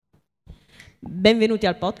Benvenuti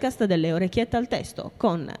al podcast delle Orecchiette al Testo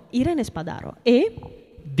con Irene Spadaro e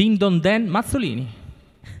Din Don Den Mazzolini.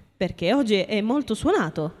 Perché oggi è molto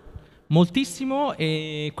suonato. Moltissimo,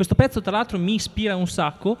 e questo pezzo tra l'altro mi ispira un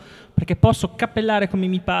sacco perché posso cappellare come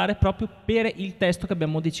mi pare proprio per il testo che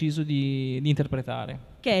abbiamo deciso di interpretare.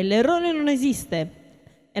 Che l'errore non esiste.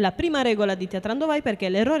 È la prima regola di Teatra'ndo Vai, perché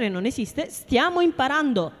l'errore non esiste, stiamo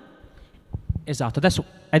imparando. Esatto, adesso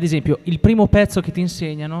ad esempio il primo pezzo che ti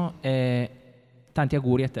insegnano è tanti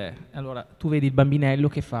auguri a te. Allora tu vedi il bambinello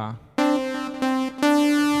che fa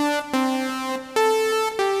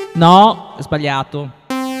no, sbagliato.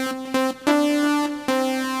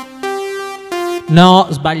 No,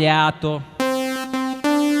 sbagliato.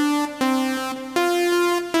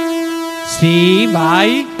 Sì,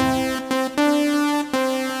 vai.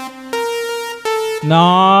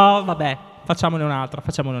 No, vabbè, facciamone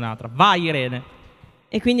un'altra. Vai Irene.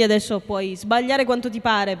 E quindi adesso puoi sbagliare quanto ti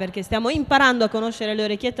pare, perché stiamo imparando a conoscere le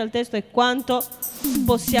orecchiette al testo e quanto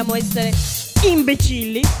possiamo essere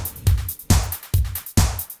imbecilli.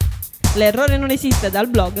 L'errore non esiste, dal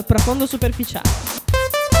blog Profondo Superficiale.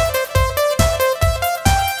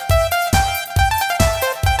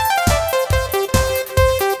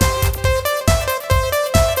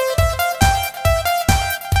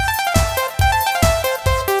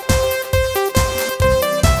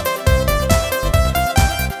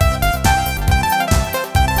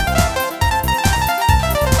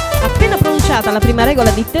 La prima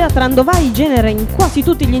regola di Teatra'ndo Vai genera in quasi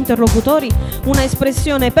tutti gli interlocutori una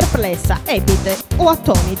espressione perplessa, epite o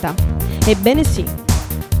attonita. Ebbene sì,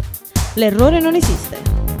 l'errore non esiste.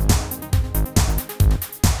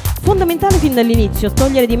 Fondamentale fin dall'inizio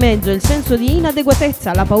togliere di mezzo il senso di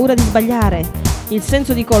inadeguatezza, la paura di sbagliare, il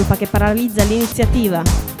senso di colpa che paralizza l'iniziativa.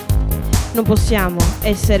 Non possiamo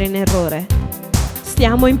essere in errore.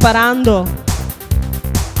 Stiamo imparando.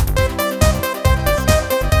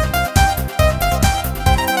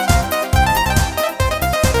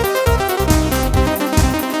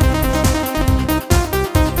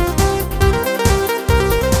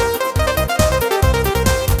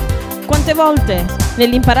 Quante volte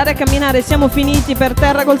nell'imparare a camminare siamo finiti per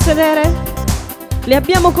terra col sedere? Le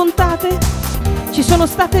abbiamo contate? Ci sono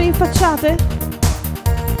state rinfacciate?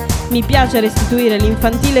 Mi piace restituire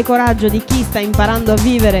l'infantile coraggio di chi sta imparando a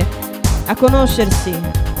vivere, a conoscersi,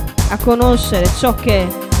 a conoscere ciò che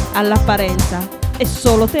all'apparenza è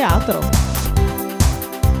solo teatro.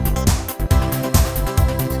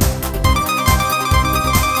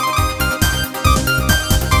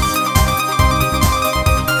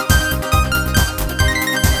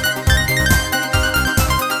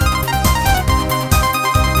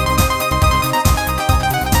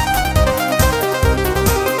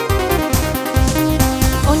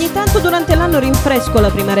 Durante l'anno rinfresco la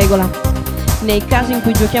prima regola. Nei casi in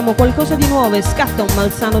cui giochiamo qualcosa di nuovo e scatta un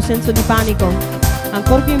malsano senso di panico,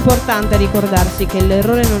 ancor più importante è ricordarsi che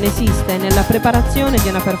l'errore non esiste nella preparazione di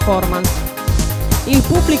una performance. Il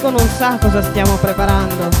pubblico non sa cosa stiamo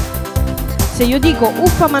preparando. Se io dico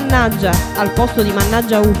uffa mannaggia al posto di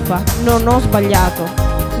mannaggia uffa, non ho sbagliato.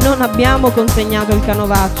 Non abbiamo consegnato il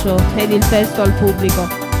canovaccio ed il testo al pubblico,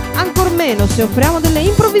 ancor meno se offriamo delle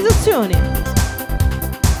improvvisazioni.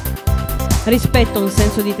 Rispetto a un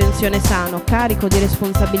senso di tensione sano, carico di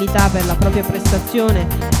responsabilità per la propria prestazione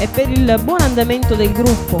e per il buon andamento del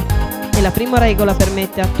gruppo. E la prima regola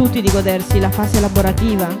permette a tutti di godersi la fase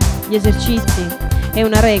elaborativa, gli esercizi. È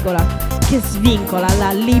una regola che svincola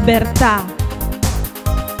la libertà.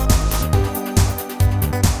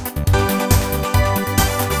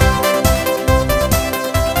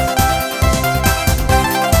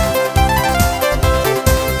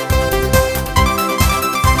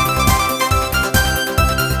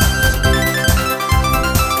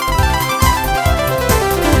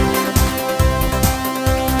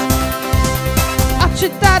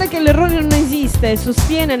 Accettare che l'errore non esiste e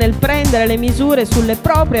sostiene nel prendere le misure sulle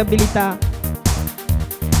proprie abilità,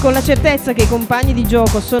 con la certezza che i compagni di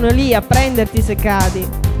gioco sono lì a prenderti se cadi.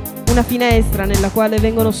 Una finestra nella quale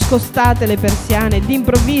vengono scostate le persiane e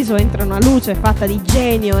d'improvviso entra una luce fatta di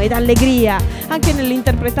genio ed allegria, anche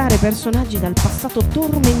nell'interpretare personaggi dal passato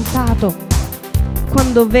tormentato.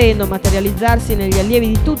 Quando vedo materializzarsi negli allievi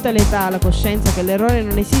di tutte le età la coscienza che l'errore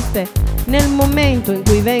non esiste, nel momento in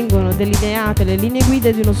cui vengono delineate le linee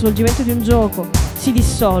guida di uno svolgimento di un gioco, si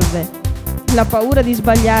dissolve. La paura di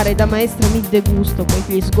sbagliare da maestra mi degusto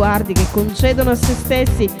quegli sguardi che concedono a se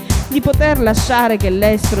stessi di poter lasciare che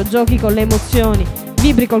l'estro giochi con le emozioni,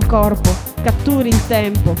 vibri col corpo, catturi il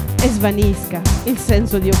tempo e svanisca il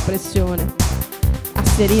senso di oppressione.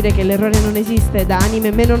 Asserire che l'errore non esiste da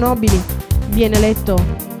anime meno nobili viene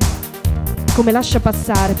letto come lascia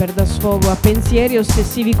passare per dar sfogo a pensieri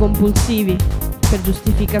ossessivi compulsivi, per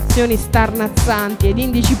giustificazioni starnazzanti ed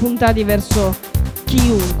indici puntati verso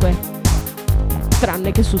chiunque,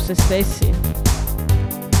 tranne che su se stessi.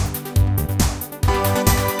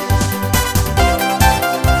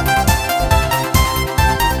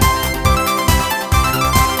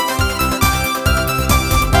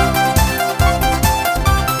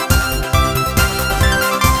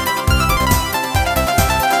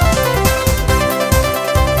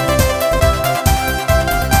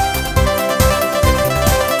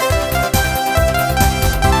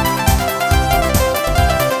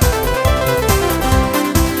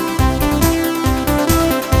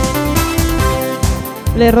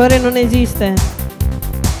 L'errore non esiste,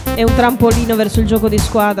 è un trampolino verso il gioco di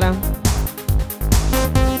squadra,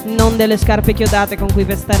 non delle scarpe chiodate con cui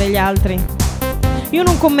pestare gli altri. Io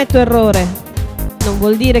non commetto errore, non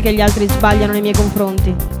vuol dire che gli altri sbagliano nei miei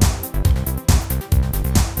confronti.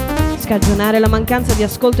 Scagionare la mancanza di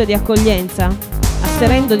ascolto e di accoglienza,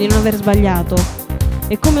 asserendo di non aver sbagliato,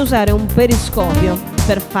 è come usare un periscopio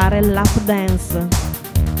per fare lap dance.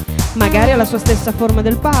 Magari ha la sua stessa forma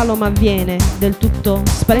del palo, ma viene del tutto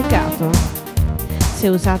sprecato. Se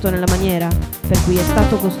usato nella maniera per cui è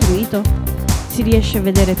stato costruito, si riesce a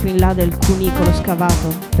vedere più in là del cunicolo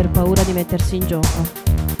scavato per paura di mettersi in gioco.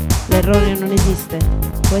 L'errore non esiste,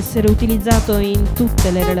 può essere utilizzato in tutte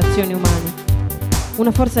le relazioni umane.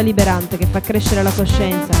 Una forza liberante che fa crescere la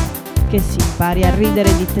coscienza, che si impari a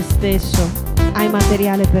ridere di te stesso. Hai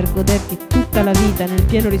materiale per goderti tutta la vita nel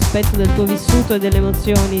pieno rispetto del tuo vissuto e delle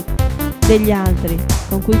emozioni degli altri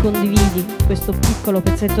con cui condividi questo piccolo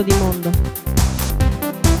pezzetto di mondo.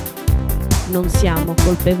 Non siamo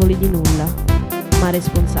colpevoli di nulla, ma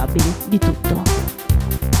responsabili di tutto.